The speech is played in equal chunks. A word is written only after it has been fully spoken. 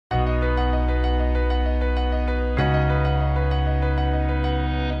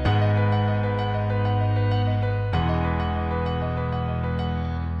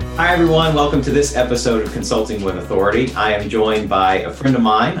Hi, everyone. Welcome to this episode of Consulting with Authority. I am joined by a friend of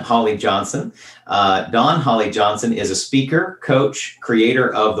mine, Holly Johnson. Dawn Holly Johnson is a speaker, coach,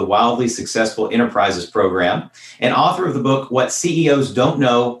 creator of the Wildly Successful Enterprises program, and author of the book, What CEOs Don't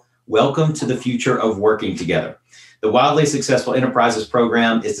Know, Welcome to the Future of Working Together. The Wildly Successful Enterprises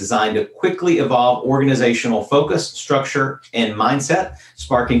program is designed to quickly evolve organizational focus, structure, and mindset,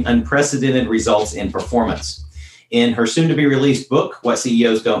 sparking unprecedented results in performance. In her soon-to-be-released book, What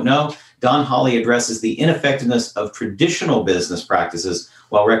CEOs Don't Know, Dawn Holly addresses the ineffectiveness of traditional business practices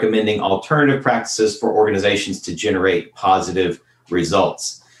while recommending alternative practices for organizations to generate positive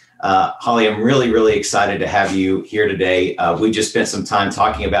results. Holly, I'm really excited to have you here today. We just spent some time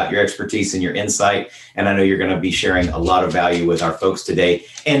talking about your expertise and your insight, and I know you're going to be sharing a lot of value with our folks today,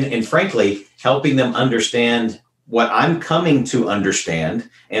 and frankly, helping them understand what I'm coming to understand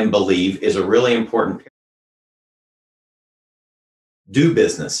and believe is a really important do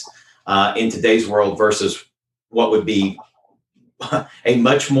business in today's world versus what would be a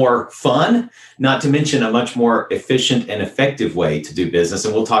much more fun, not to mention a much more efficient and effective way to do business.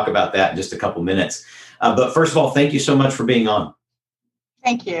 And we'll talk about that in just a couple minutes. But first of all, thank you so much for being on.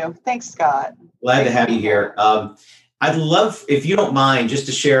 Thank you. Thanks, Scott. Glad to have you here. I'd love, if you don't mind, just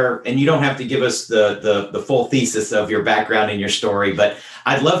to share, and you don't have to give us the full thesis of your background and your story, but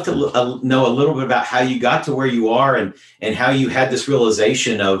I'd love to know a little bit about how you got to where you are and how you had this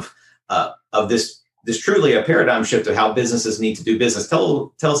realization of this truly a paradigm shift of how businesses need to do business.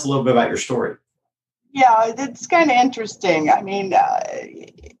 Tell us a little bit about your story. Yeah, it's kind of interesting. I mean,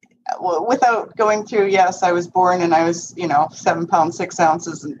 without going through, yes, I was born and I was, 7 pounds, 6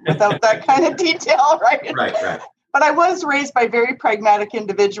 ounces, and without that kind of detail, right? Right. But I was raised by very pragmatic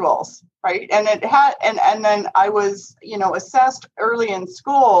individuals, right? And then I was, assessed early in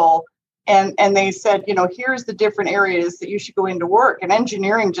school, and they said, here's the different areas that you should go into work. And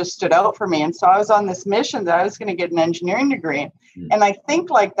engineering just stood out for me. And so I was on this mission that I was going to get an engineering degree. Mm-hmm. And I think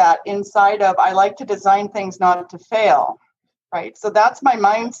like that inside of, I like to design things not to fail, right? So that's my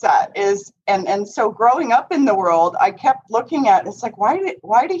mindset is, and so growing up in the world, I kept looking at, it's like,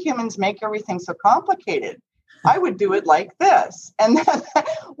 why do humans make everything so complicated? I would do it like this. And then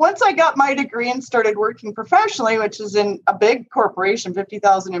once I got my degree and started working professionally, which is in a big corporation,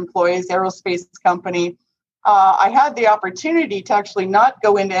 50,000 employees, aerospace company, I had the opportunity to actually not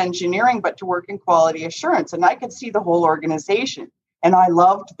go into engineering, but to work in quality assurance. And I could see the whole organization. And I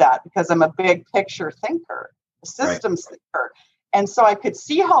loved that because I'm a big picture thinker, a systems thinker. And so I could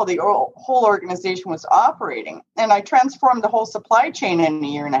see how the whole organization was operating. And I transformed the whole supply chain in a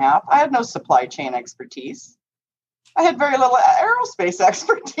year and a half. I had no supply chain expertise. I had very little aerospace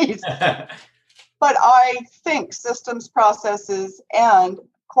expertise, but I think systems, processes, and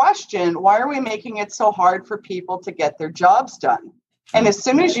question, why are we making it so hard for people to get their jobs done? And as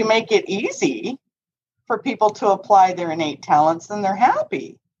soon as you make it easy for people to apply their innate talents, then they're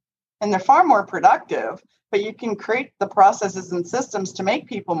happy and they're far more productive. But you can create the processes and systems to make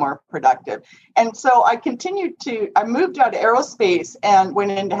people more productive. And so I moved out of aerospace and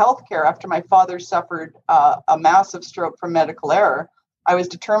went into healthcare after my father suffered a massive stroke from medical error. I was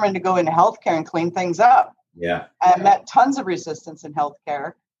determined to go into healthcare and clean things up. Yeah. I met tons of resistance in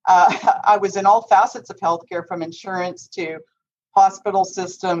healthcare. I was in all facets of healthcare, from insurance to hospital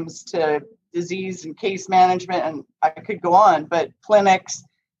systems to disease and case management, and I could go on, but clinics.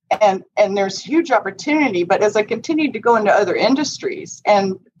 And there's huge opportunity. But as I continued to go into other industries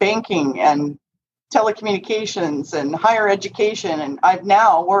and banking and telecommunications and higher education, and I've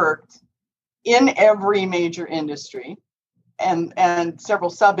now worked in every major industry and several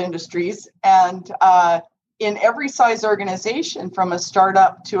sub-industries and in every size organization, from a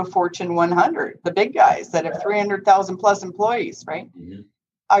startup to a Fortune 100, the big guys that have 300,000 plus employees, right? Mm-hmm.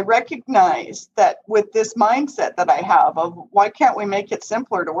 I recognize that with this mindset that I have of why can't we make it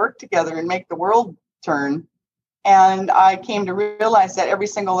simpler to work together and make the world turn? And I came to realize that every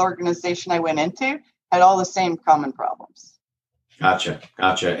single organization I went into had all the same common problems. Gotcha.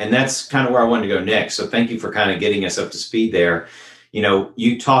 And that's kind of where I wanted to go next. So thank you for kind of getting us up to speed there.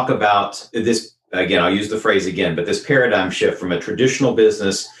 You talk about this, again, I'll use the phrase again, but this paradigm shift from a traditional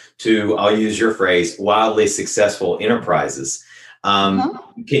business to, I'll use your phrase, wildly successful enterprises.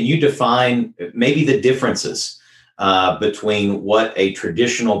 Can you define maybe the differences between what a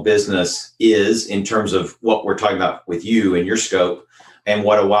traditional business is in terms of what we're talking about with you and your scope and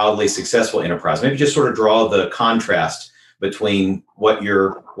what a wildly successful enterprise? Maybe just sort of draw the contrast between what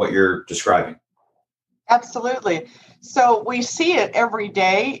you're describing. Absolutely. So we see it every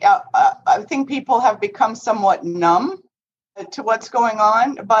day. I think people have become somewhat numb to what's going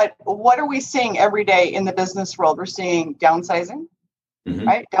on, but what are we seeing every day in the business world? We're seeing downsizing.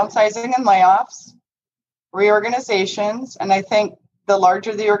 right? Downsizing and layoffs, reorganizations. And I think the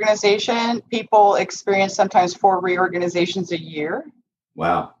larger the organization, people experience sometimes 4 reorganizations a year.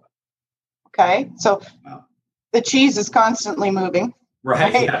 Wow. Okay. So the cheese is constantly moving.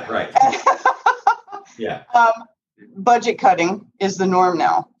 Right. Yeah. Right. Yeah. Budget cutting is the norm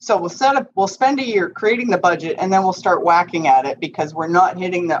now. So we'll spend a year creating the budget, and then we'll start whacking at it because we're not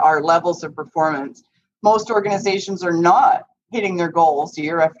hitting our levels of performance. Most organizations are not hitting their goals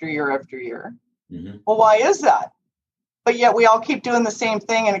year after year after year. Well, why is that? But yet we all keep doing the same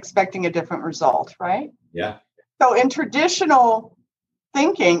thing and expecting a different result, right? Yeah. So in traditional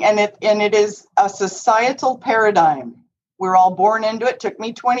thinking, and it is a societal paradigm. We're all born into it. It took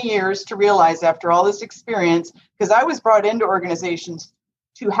me 20 years to realize after all this experience, because I was brought into organizations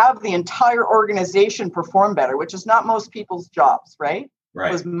to have the entire organization perform better, which is not most people's jobs, right? Right.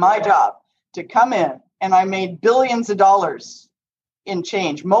 It was my job to come in, and I made billions of dollars in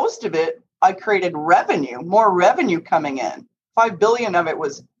change. Most of it, I created revenue, more revenue coming in. 5 billion of it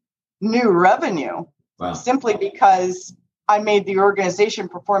was new revenue. Wow. Simply because I made the organization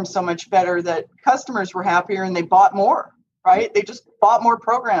perform so much better that customers were happier and they bought more, right? They just bought more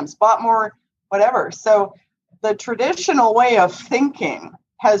programs, bought more whatever. So the traditional way of thinking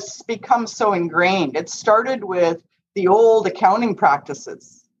has become so ingrained. It started with the old accounting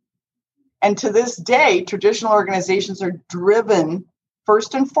practices. And to this day, traditional organizations are driven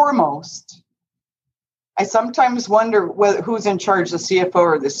first and foremost. I sometimes wonder who's in charge, the CFO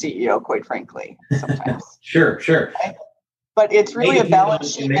or the CEO, quite frankly, sometimes. Sure. Okay? But it's really a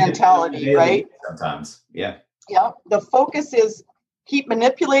balance sheet mentality, right? Sometimes, yeah. Yeah. The focus is keep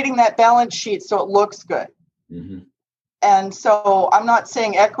manipulating that balance sheet so it looks good. And so I'm not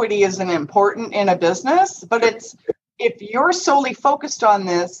saying equity isn't important in a business, but if you're solely focused on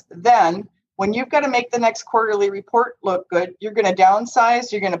this, then when you've got to make the next quarterly report look good, you're going to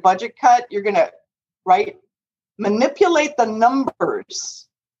downsize, you're going to budget cut, you're going to, right, manipulate the numbers.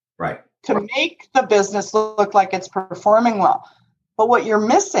 Right. To make the business look like it's performing well. But what you're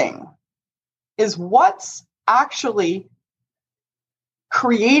missing is what's actually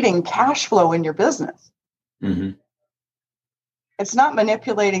creating cash flow in your business. It's not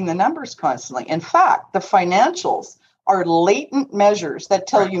manipulating the numbers constantly. In fact, the financials are latent measures that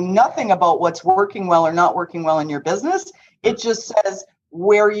tell you nothing about what's working well or not working well in your business. It just says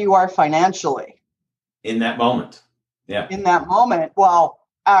where you are financially. In that moment. Yeah. In that moment. Well,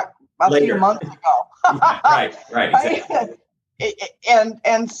 a few months ago. Right. Exactly.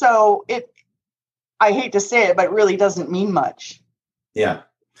 And so I hate to say it, but it really doesn't mean much. Yeah.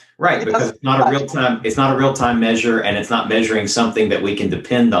 Right. Because it's not a real time measure, and it's not measuring something that we can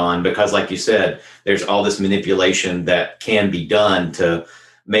depend on, because like you said, there's all this manipulation that can be done to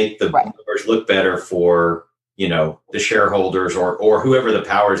make the numbers look better for, the shareholders or whoever the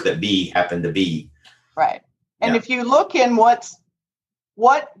powers that be happen to be. Right. And if you look in what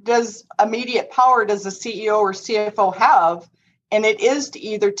does immediate power does the CEO or CFO have? And it is to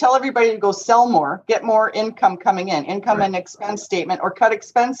either tell everybody to go sell more, get more income coming in, and expense statement, or cut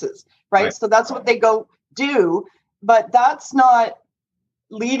expenses, right? So that's what they go do, but that's not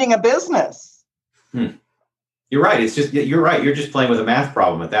leading a business. You're right. You're right. You're just playing with a math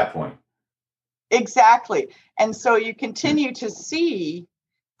problem at that point. Exactly. And so you continue to see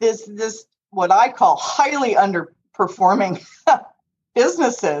this what I call highly underperforming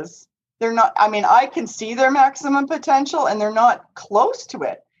businesses. They're not, I can see their maximum potential and they're not close to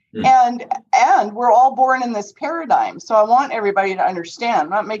it. And we're all born in this paradigm. So I want everybody to understand, I'm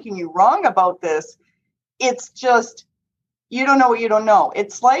not making you wrong about this. It's just, you don't know what you don't know.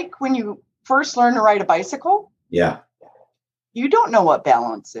 It's like when you first learn to ride a bicycle. Yeah. You don't know what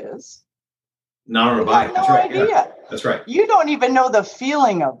balance is. Not on a bike. That's right. Idea. Yeah. That's right. You don't even know the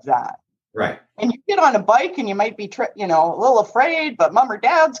feeling of that. Right. And you get on a bike and you might be, a little afraid, but mom or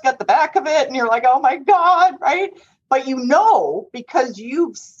dad's got the back of it and you're like, oh my God, right? But because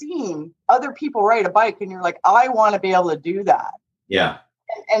you've seen other people ride a bike and you're like, I want to be able to do that. Yeah.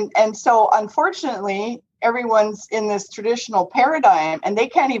 And so unfortunately, everyone's in this traditional paradigm and they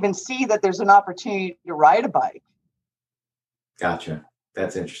can't even see that there's an opportunity to ride a bike. Gotcha.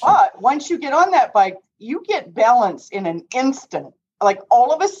 That's interesting. But once you get on that bike, you get balance in an instant. Like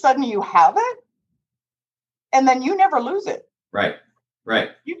all of a sudden you have it and then you never lose it. Right.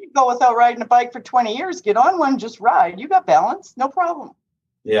 You can go without riding a bike for 20 years, get on one, just ride. You got balance, no problem.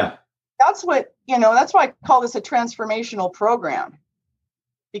 Yeah. That's why I call this a transformational program.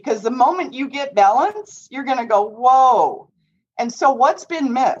 Because the moment you get balance, you're going to go, whoa. And so what's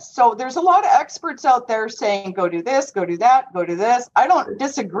been missed? So there's a lot of experts out there saying, go do this, go do that, go do this. I don't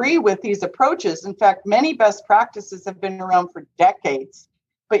disagree with these approaches. In fact, many best practices have been around for decades,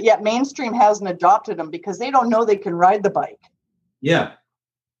 but yet mainstream hasn't adopted them because they don't know they can ride the bike. Yeah.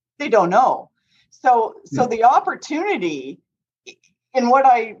 They don't know. So the opportunity in what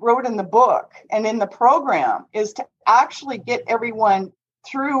I wrote in the book and in the program is to actually get everyone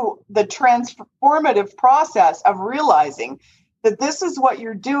through the transformative process of realizing that this is what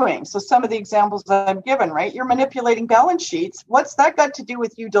you're doing. So some of the examples that I've given, right? You're manipulating balance sheets. What's that got to do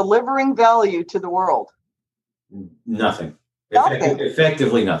with you delivering value to the world? Nothing. Nothing.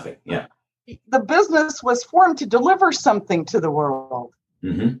 Effectively nothing. Yeah. The business was formed to deliver something to the world.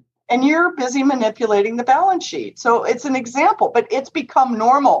 Mm-hmm. And you're busy manipulating the balance sheet. So it's an example, but it's become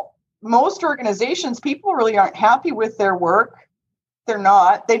normal. Most organizations, people really aren't happy with their work. They're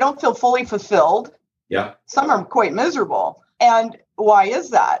not. They don't feel fully fulfilled. Yeah. Some are quite miserable. And why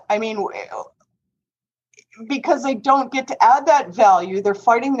is that? I mean, because they don't get to add that value. They're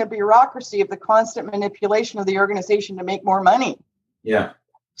fighting the bureaucracy of the constant manipulation of the organization to make more money. Yeah.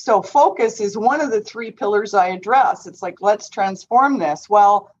 So focus is one of the three pillars I address. It's like, let's transform this.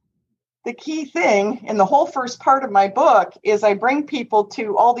 Well, the key thing in the whole first part of my book is I bring people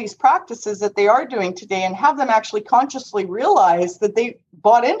to all these practices that they are doing today and have them actually consciously realize that they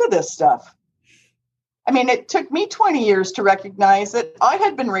bought into this stuff. I mean, it took me 20 years to recognize that I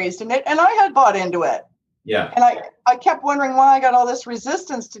had been raised in it and I had bought into it. Yeah. And I kept wondering why I got all this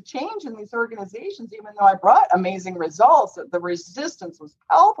resistance to change in these organizations, even though I brought amazing results. The resistance was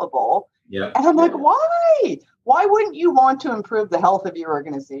palpable. Yeah. And I'm like, why? Why wouldn't you want to improve the health of your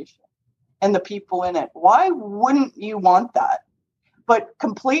organization and the people in it? Why wouldn't you want that? But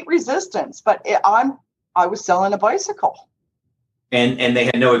complete resistance. But I was selling a bicycle. And they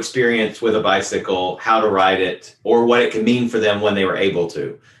had no experience with a bicycle, how to ride it, or what it can mean for them when they were able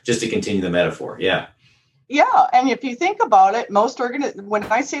to, just to continue the metaphor. Yeah. Yeah. And if you think about it, when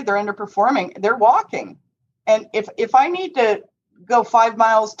I say they're underperforming, they're walking. And if I need to go 5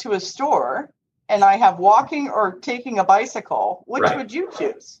 miles to a store and I have walking or taking a bicycle, which Right. would you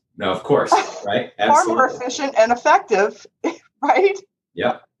choose? No, of course. Right. Far more efficient and effective, right?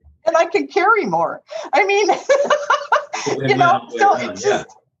 Yep. And I can carry more. I mean, so it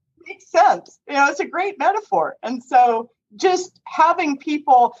just makes sense. It's a great metaphor. And so just having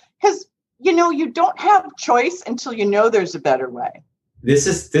people, because, you don't have choice until you know there's a better way.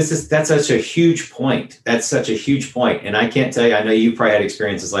 That's such a huge point. That's such a huge point. And I can't tell you, I know you probably had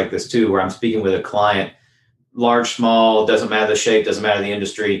experiences like this too, where I'm speaking with a client, large, small, doesn't matter the shape, doesn't matter the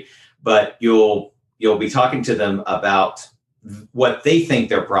industry, but you'll be talking to them about what they think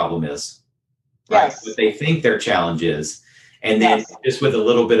their problem is, right? Yes. What they think their challenge is. And then just with a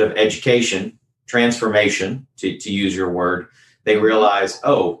little bit of education, transformation, to use your word, they realize,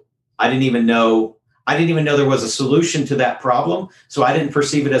 oh, I didn't even know there was a solution to that problem. So I didn't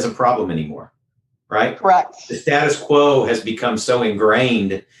perceive it as a problem anymore. Right? Correct. The status quo has become so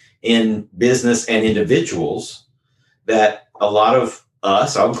ingrained in business and individuals that a lot of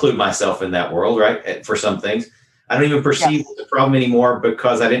us, I'll include myself in that world, right? For some things, I don't even perceive the problem anymore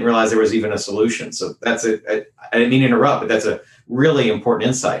because I didn't realize there was even a solution. So I didn't mean to interrupt, but that's a really important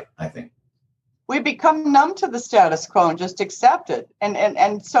insight, I think. We become numb to the status quo and just accept it.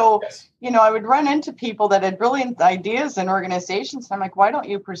 And so, I would run into people that had brilliant ideas in organizations. I'm like, why don't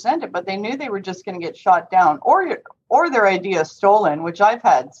you present it? But they knew they were just going to get shot down or their idea stolen, which I've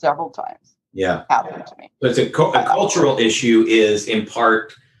had several times. Yeah. Happen to me. So it's a cultural issue is in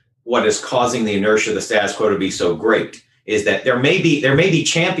part what is causing the inertia of the status quo to be so great is that there may be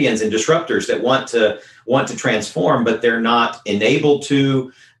champions and disruptors that want to transform, but they're not enabled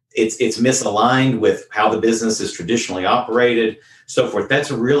to. It's misaligned with how the business is traditionally operated, so forth. That's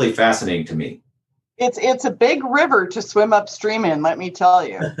really fascinating to me. It's a big river to swim upstream in, let me tell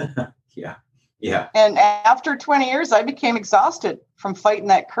you. Yeah. And after 20 years, I became exhausted from fighting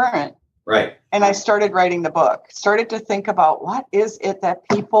that current. Right. And I started writing the book, started to think about what is it that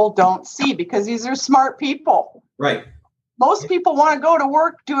people don't see, because these are smart people. Right. Most people want to go to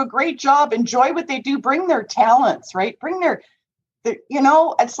work, do a great job, enjoy what they do, bring their talents, right?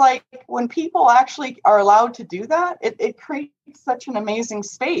 It's like when people actually are allowed to do that, it creates such an amazing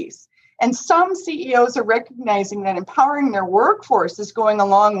space. And some CEOs are recognizing that empowering their workforce is going a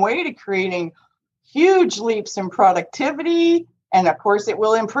long way to creating huge leaps in productivity. And of course, it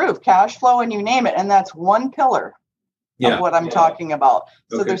will improve cash flow and you name it. And that's one pillar of what I'm talking about.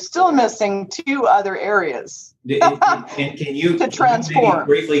 So they're still missing two other areas. And can you to transform?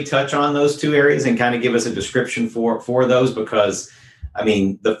 Briefly touch on those two areas and kind of give us a description for those? Because, I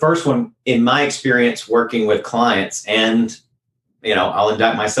mean, the first one, in my experience working with clients and I'll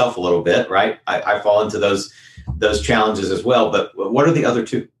indict myself a little bit, right? I fall into those challenges as well. But what are the other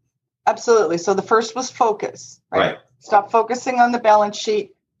two? Absolutely. So the first was focus, right? Stop focusing on the balance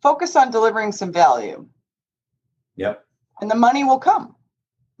sheet, focus on delivering some value. Yep. And the money will come.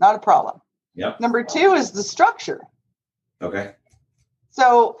 Not a problem. Yep. Number two is the structure. Okay.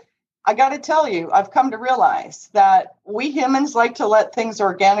 So I got to tell you, I've come to realize that we humans like to let things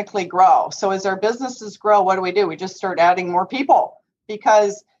organically grow. So as our businesses grow, what do? We just start adding more people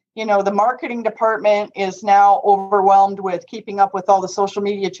because, the marketing department is now overwhelmed with keeping up with all the social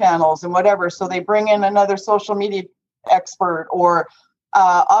media channels and whatever. So they bring in another social media expert or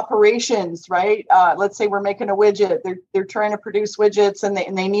operations, right? Let's say we're making a widget. They're trying to produce widgets and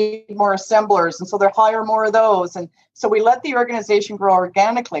they need more assemblers. And so they hire more of those. And so we let the organization grow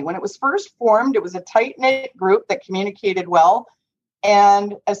organically. When it was first formed, it was a tight-knit group that communicated well.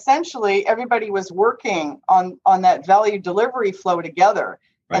 And essentially everybody was working on that value delivery flow together.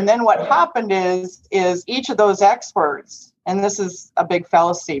 Right. And then what happened is each of those experts, and this is a big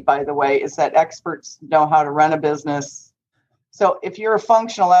fallacy, by the way, is that experts know how to run a business. So if you're a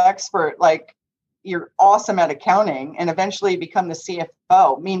functional expert, like you're awesome at accounting and eventually become the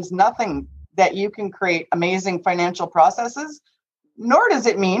CFO, means nothing that you can create amazing financial processes, nor does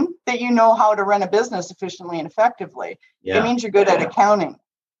it mean that you know how to run a business efficiently and effectively. Yeah. It means you're good at accounting.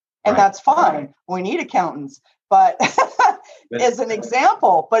 And that's fine. We need accountants. But as an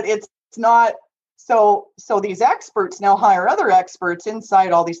example, but it's not so these experts now hire other experts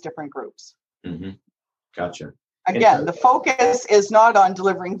inside all these different groups. Mm-hmm. Gotcha. Again, the focus is not on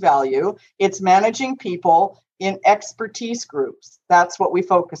delivering value. It's managing people in expertise groups. That's what we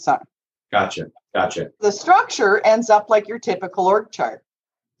focus on. Gotcha. The structure ends up like your typical org chart.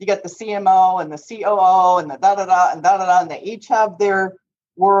 You get the CMO and the COO and the da-da-da and da-da-da, and they each have their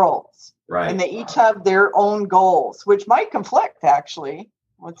worlds. Right. And they each have their own goals, which might conflict actually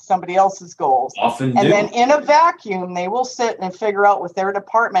with somebody else's goals. Often and do. Then in a vacuum, they will sit and figure out with their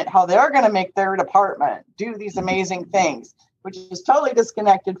department how they're going to make their department do these amazing things, which is totally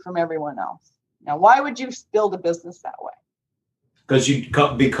disconnected from everyone else. Now, why would you build a business that way?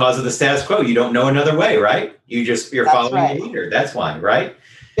 Because of the status quo, you don't know another way, right? You're following the leader. That's why, right?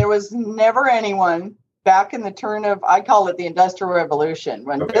 There was never anyone back in the turn of, I call it the Industrial Revolution,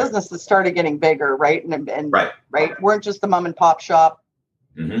 when businesses started getting bigger, right? And weren't just the mom and pop shop,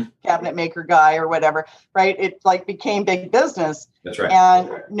 cabinet maker guy or whatever, right? It like became big business. That's right.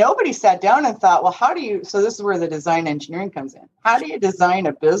 And nobody sat down and thought, well, so this is where the design engineering comes in. How do you design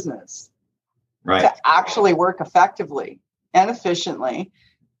a business to actually work effectively and efficiently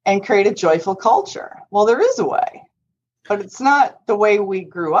and create a joyful culture? Well, there is a way, but it's not the way we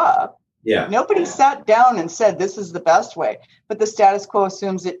grew up. Yeah. Nobody sat down and said, this is the best way, but the status quo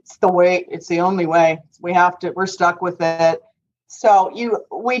assumes it's the only way. We're stuck with it. So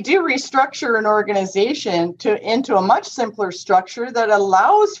we do restructure an organization into a much simpler structure that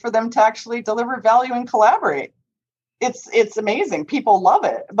allows for them to actually deliver value and collaborate. It's amazing. People love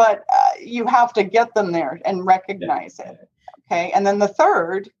it, but you have to get them there and recognize it. Okay. And then the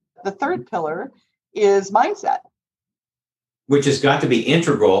third pillar is mindset, which has got to be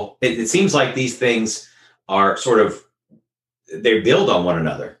integral. It seems like these things are they build on one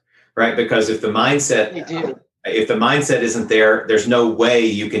another, right? Because if the mindset isn't there, there's no way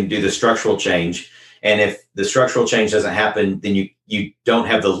you can do the structural change. And if the structural change doesn't happen, then you don't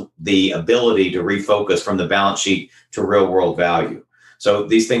have the ability to refocus from the balance sheet to real world value. So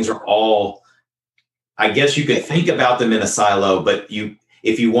these things are all, I guess you could think about them in a silo, but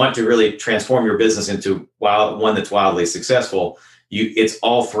if you want to really transform your business into one that's wildly successful, it's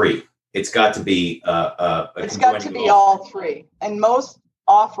all three. It's got to be all three. And most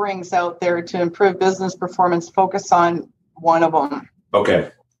offerings out there to improve business performance focus on one of them.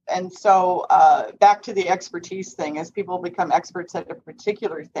 Okay. And so back to the expertise thing, as people become experts at a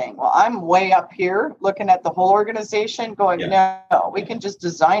particular thing. Well, I'm way up here looking at the whole organization going, no, we can just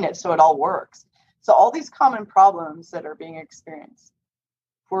design it so it all works. So all these common problems that are being experienced: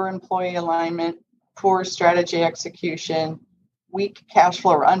 poor employee alignment, poor strategy execution, weak cash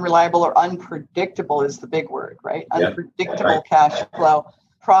flow, or unreliable or unpredictable is the big word, right? Yep. Unpredictable cash flow,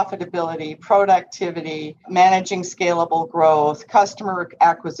 profitability, productivity, managing scalable growth, customer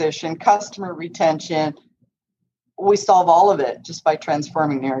acquisition, customer retention. We solve all of it just by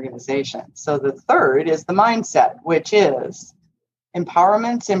transforming the organization. So the third is the mindset, which is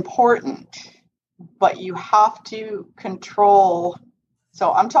empowerment's important, but you have to control.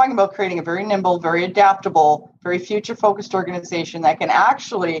 So I'm talking about creating a very nimble, very adaptable, very future-focused organization that can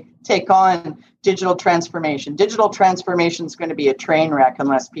actually take on digital transformation. Digital transformation is going to be a train wreck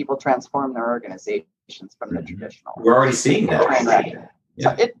unless people transform their organization. organizations from the traditional. We're already seeing that. Train wreck.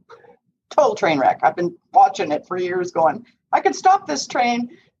 Yeah. So total train wreck. I've been watching it for years going, I could stop this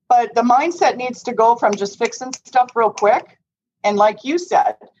train, but the mindset needs to go from just fixing stuff real quick. And like you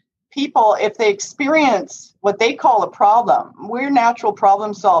said, people, if they experience what they call a problem, we're natural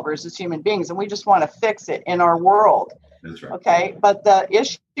problem solvers as human beings, and we just want to fix it in our world. That's right. Okay. But the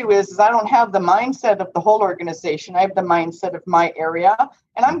issue is I don't have the mindset of the whole organization. I have the mindset of my area,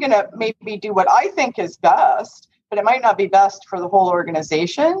 and I'm going to maybe do what I think is best, but it might not be best for the whole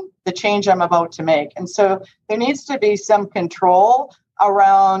organization, the change I'm about to make. And so there needs to be some control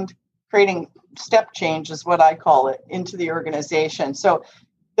around creating step change, is what I call it, into the organization. So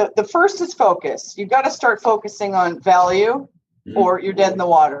the first is focus. You've got to start focusing on value, or you're dead in the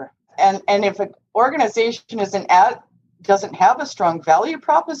water. And if an organization doesn't have a strong value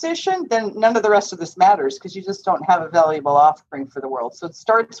proposition, then none of the rest of this matters, because you just don't have a valuable offering for the world. So it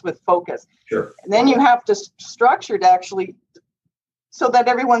starts with focus. Sure. And then you have to structure it actually so that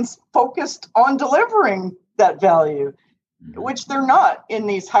everyone's focused on delivering that value, which they're not in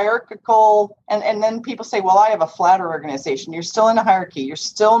these hierarchical. And then people say, well, I have a flatter organization. You're still in a hierarchy. You're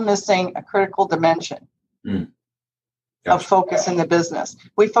still missing a critical dimension of focus in the business.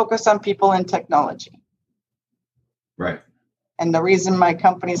 We focus on people and technology. Right. And the reason my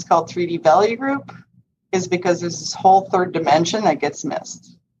company is called 3D Value Group is because there's this whole third dimension that gets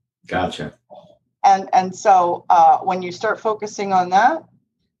missed. Gotcha. And so when you start focusing on that,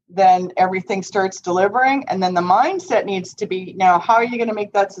 then everything starts delivering. And then the mindset needs to be, now, how are you going to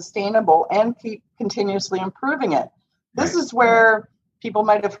make that sustainable and keep continuously improving it? This is where people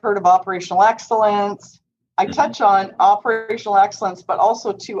might have heard of operational excellence. I touch on operational excellence, but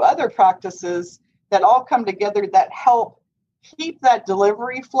also 2 other practices that all come together that help keep that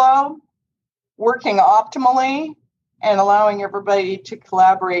delivery flow working optimally and allowing everybody to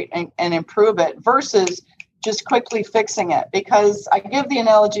collaborate and improve it versus just quickly fixing it. Because I give the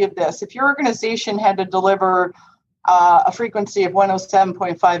analogy of this. If your organization had to deliver a frequency of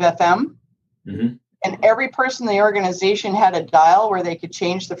 107.5 FM, and every person in the organization had a dial where they could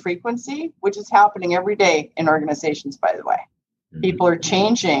change the frequency, which is happening every day in organizations, by the way. People are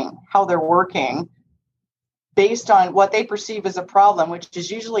changing how they're working based on what they perceive as a problem, which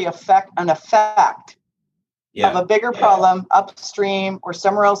is usually an effect of a bigger problem upstream or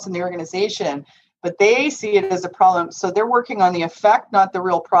somewhere else in the organization. But they see it as a problem. So they're working on the effect, not the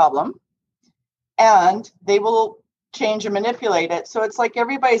real problem. And they will change and manipulate it. So it's like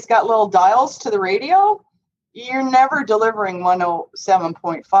everybody's got little dials to the radio. You're never delivering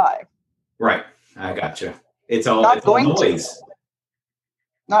 107.5. Right. I gotcha. It's all noise.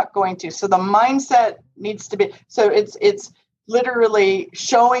 Not going to. So the mindset needs to be, so it's literally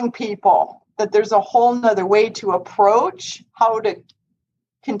showing people that there's a whole nother way to approach how to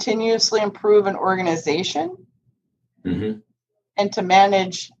continuously improve an organization and to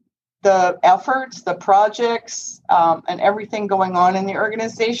manage the efforts, the projects, and everything going on in the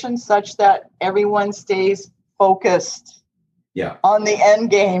organization such that everyone stays focused on the end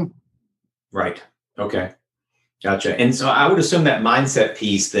game. Right. Okay. Gotcha. And so I would assume that mindset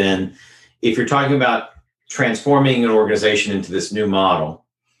piece then, if you're talking about transforming an organization into this new model,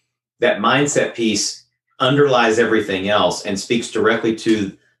 that mindset piece underlies everything else and speaks directly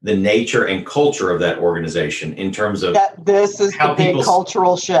to the nature and culture of that organization in terms of this is the big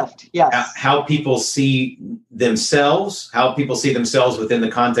cultural shift. Yes. How people see themselves, within the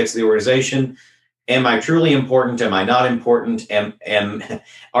context of the organization. Am I truly important? Am I not important? Am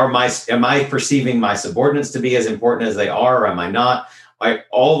I perceiving my subordinates to be as important as they are? Or am I not?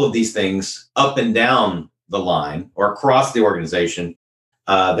 All of these things up and down the line or across the organization,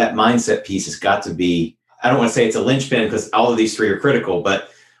 that mindset piece has got to be, I don't want to say it's a linchpin because all of these 3 are critical,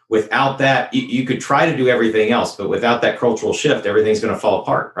 but without that, you could try to do everything else, but without that cultural shift, everything's going to fall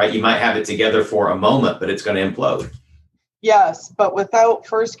apart, right? You might have it together for a moment, but it's going to implode. Yes, but without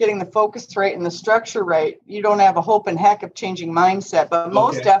first getting the focus right and the structure right, you don't have a hope in heck of changing mindset. But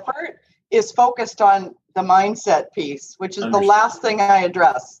most effort is focused on the mindset piece, which is the last thing I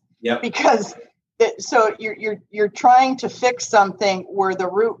address. Yep. Because so you're trying to fix something where the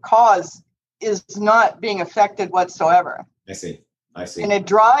root cause is not being affected whatsoever. I see. And it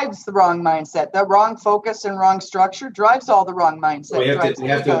drives the wrong mindset. The wrong focus and wrong structure drives all the wrong mindset.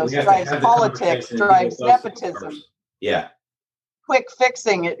 Drives politics, drives nepotism. Yeah. Quick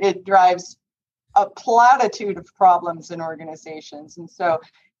fixing, it drives a platitude of problems in organizations. And so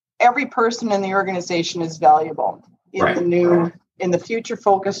every person in the organization is valuable in the future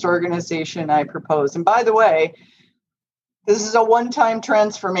focused organization I propose. And by the way, this is a one-time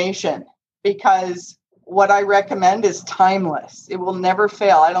transformation because what I recommend is timeless. It will never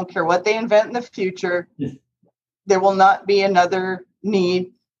fail. I don't care what they invent in the future. There will not be another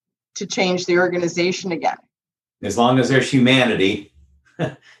need to change the organization again. As long as there's humanity,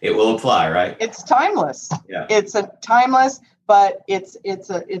 it will apply, right? It's timeless. Yeah. It's a timeless, but it's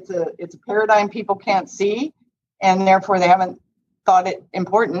a paradigm people can't see, and therefore they haven't thought it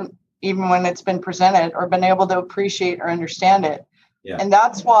important, even when it's been presented, or been able to appreciate or understand it. Yeah. And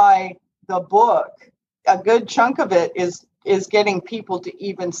that's why the book, a good chunk of it is getting people to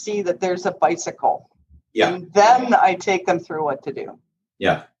even see that there's a bicycle. Yeah. And then I take them through what to do.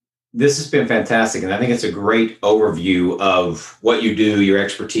 Yeah. This has been fantastic. And I think it's a great overview of what you do, your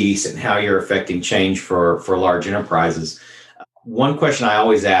expertise, and how you're affecting change for large enterprises. One question I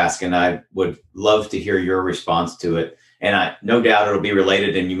always ask, and I would love to hear your response to it, and I no doubt it'll be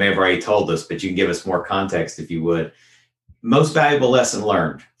related, and you may have already told us, but you can give us more context if you would. Most valuable lesson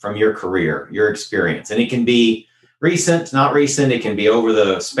learned from your career, your experience, and it can be recent, not recent. It can be over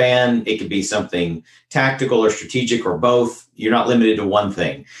the span. It could be something tactical or strategic or both. You're not limited to one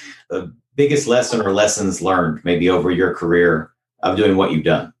thing. The biggest lesson or lessons learned maybe over your career of doing what you've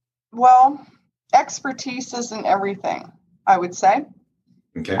done. Well, expertise isn't everything, I would say.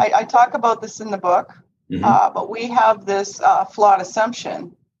 Okay. I talk about this in the book, but we have this flawed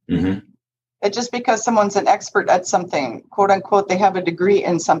assumption that just because someone's an expert at something, quote unquote, they have a degree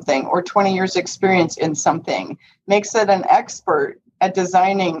in something or 20 years experience in something, makes it an expert at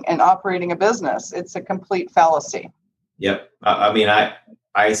designing and operating a business. It's a complete fallacy. Yep. I mean,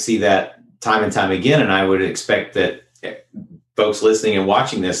 I see that time and time again, and I would expect that folks listening and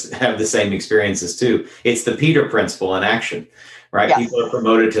watching this have the same experiences too. It's the Peter principle in action, right? Yes. People are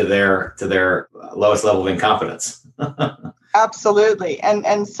promoted to their lowest level of incompetence. Absolutely.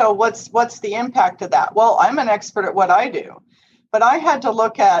 And so what's the impact of that? Well, I'm an expert at what I do, but I had to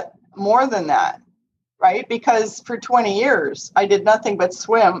look at more than that, right? Because for 20 years, I did nothing but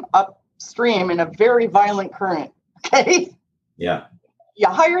swim upstream in a very violent current. Okay. Yeah. You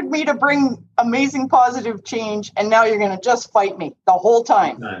hired me to bring amazing positive change, and now you're going to just fight me the whole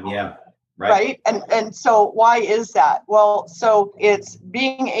time. Yeah. Right. And so why is that? Well, so it's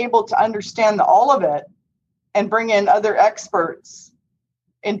being able to understand all of it and bring in other experts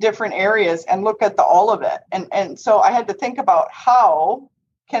in different areas and look at all of it. And so I had to think about how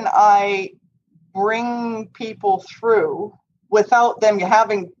can I bring people through without them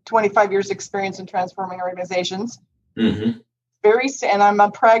having 25 years experience in transforming organizations. And I'm a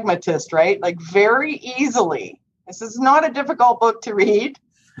pragmatist, right? Like very easily. This is not a difficult book to read.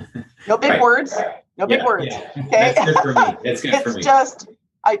 No big words. No big words. Yeah. Okay. That's good for me. That's good for me. It's just,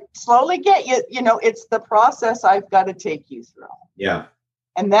 I slowly get you, it's the process I've got to take you through. Yeah.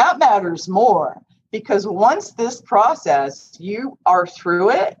 And that matters more because once this process, you are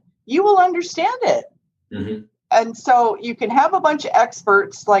through it, you will understand it. And so you can have a bunch of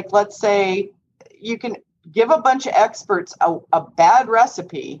experts, like let's say you can give a bunch of experts a bad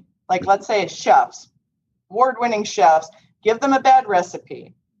recipe, like let's say chefs, award-winning chefs, give them a bad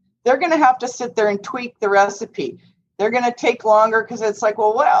recipe. They're going to have to sit there and tweak the recipe. They're going to take longer because it's like,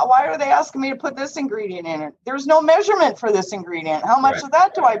 well, why are they asking me to put this ingredient in it? There's no measurement for this ingredient. How much of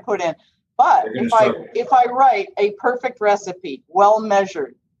that do I put in? But if I write a perfect recipe, well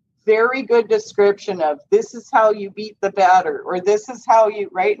measured, very good description of this is how you beat the batter, or this is how you,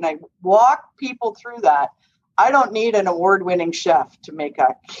 right? And I walk people through that. I don't need an award-winning chef to make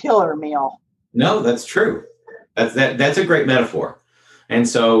a killer meal. No, that's true. That's a great metaphor. And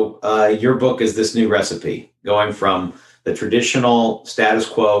so your book is this new recipe, going from the traditional status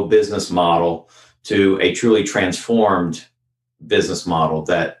quo business model to a truly transformed business model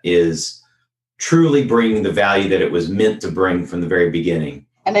that is truly bringing the value that it was meant to bring from the very beginning.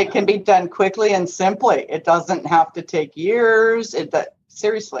 And it can be done quickly and simply. It doesn't have to take years.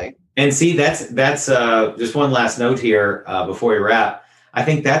 Seriously. And see, that's just one last note here before we wrap. I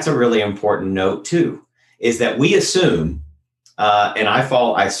think that's a really important note too, is that we assume, and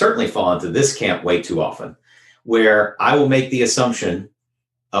I certainly fall into this camp way too often, where I will make the assumption,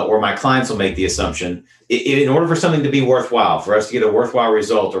 or my clients will make the assumption, in order for something to be worthwhile, for us to get a worthwhile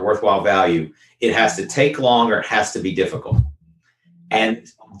result or worthwhile value, it has to take long or it has to be difficult. And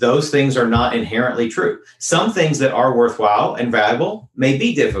those things are not inherently true. Some things that are worthwhile and valuable may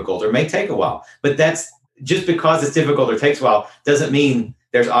be difficult or may take a while, but that's just because it's difficult or takes a while doesn't mean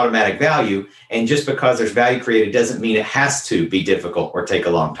there's automatic value. And just because there's value created doesn't mean it has to be difficult or take a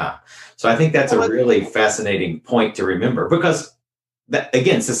long time. So I think that's a really fascinating point to remember, because that,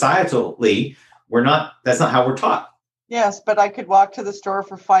 again, societally, that's not how we're taught. Yes, but I could walk to the store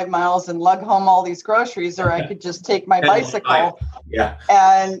for 5 miles and lug home all these groceries, or I could just take my bicycle. Yeah.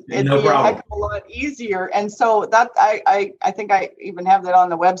 And it'd No be problem. a heck of a lot easier. And so that I think I even have that on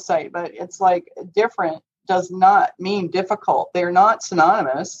the website, but it's like different does not mean difficult. They're not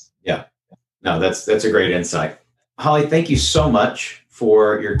synonymous. Yeah. No, that's a great insight. Holly, thank you so much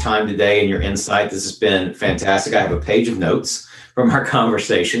for your time today and your insight. This has been fantastic. I have a page of notes from our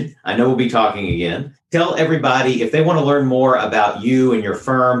conversation. I know we'll be talking again. Tell everybody, if they want to learn more about you and your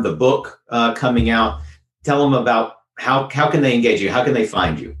firm, the book coming out, tell them about how can they engage you? How can they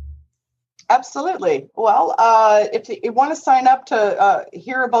find you? Absolutely. Well, if you want to sign up to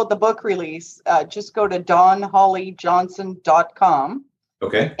hear about the book release, just go to DawnHollyJohnson.com.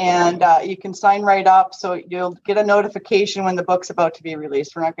 Okay. And you can sign right up, so you'll get a notification when the book's about to be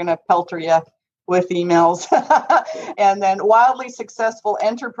released. We're not going to pelter you with emails. And then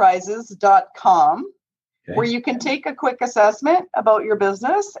wildlysuccessfulenterprises.com, where you can take a quick assessment about your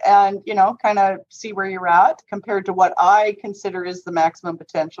business and, kind of see where you're at compared to what I consider is the maximum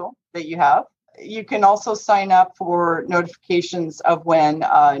potential that you have. You can also sign up for notifications of when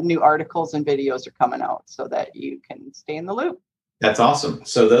new articles and videos are coming out so that you can stay in the loop. That's awesome.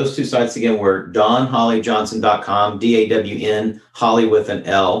 So those two sites again were DawnHollyJohnson.com, DAWN, Holly with an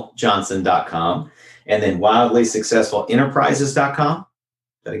L, Johnson.com, and then WildlySuccessfulEnterprises.com.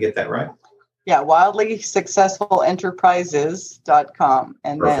 Did I get that right? Yeah, WildlySuccessfulEnterprises.com,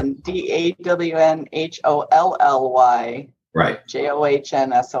 and Perfect. then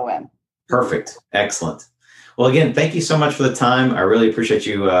DAWNHOLLYJOHNSON. Perfect. Excellent. Well, again, thank you so much for the time. I really appreciate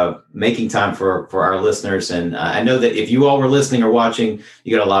you making time for our listeners. And I know that if you all were listening or watching,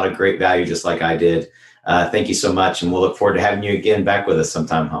 you got a lot of great value, just like I did. Thank you so much. And we'll look forward to having you again back with us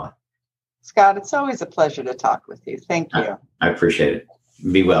sometime, Holly. Scott, it's always a pleasure to talk with you. Thank you. I appreciate it.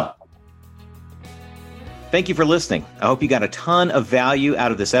 Be well. Thank you for listening. I hope you got a ton of value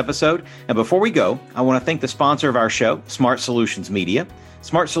out of this episode. And before we go, I want to thank the sponsor of our show, Smart Solutions Media.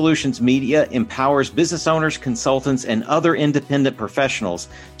 Smart Solutions Media empowers business owners, consultants, and other independent professionals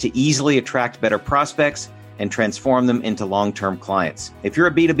to easily attract better prospects and transform them into long-term clients. If you're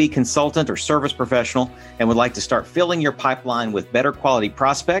a B2B consultant or service professional and would like to start filling your pipeline with better quality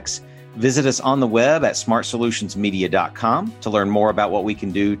prospects, visit us on the web at smartsolutionsmedia.com to learn more about what we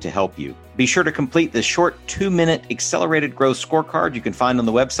can do to help you. Be sure to complete the short 2-minute accelerated growth scorecard you can find on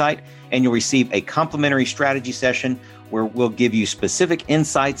the website, and you'll receive a complimentary strategy session where we'll give you specific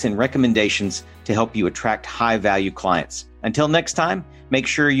insights and recommendations to help you attract high-value clients. Until next time, make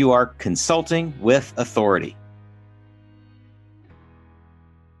sure you are consulting with authority.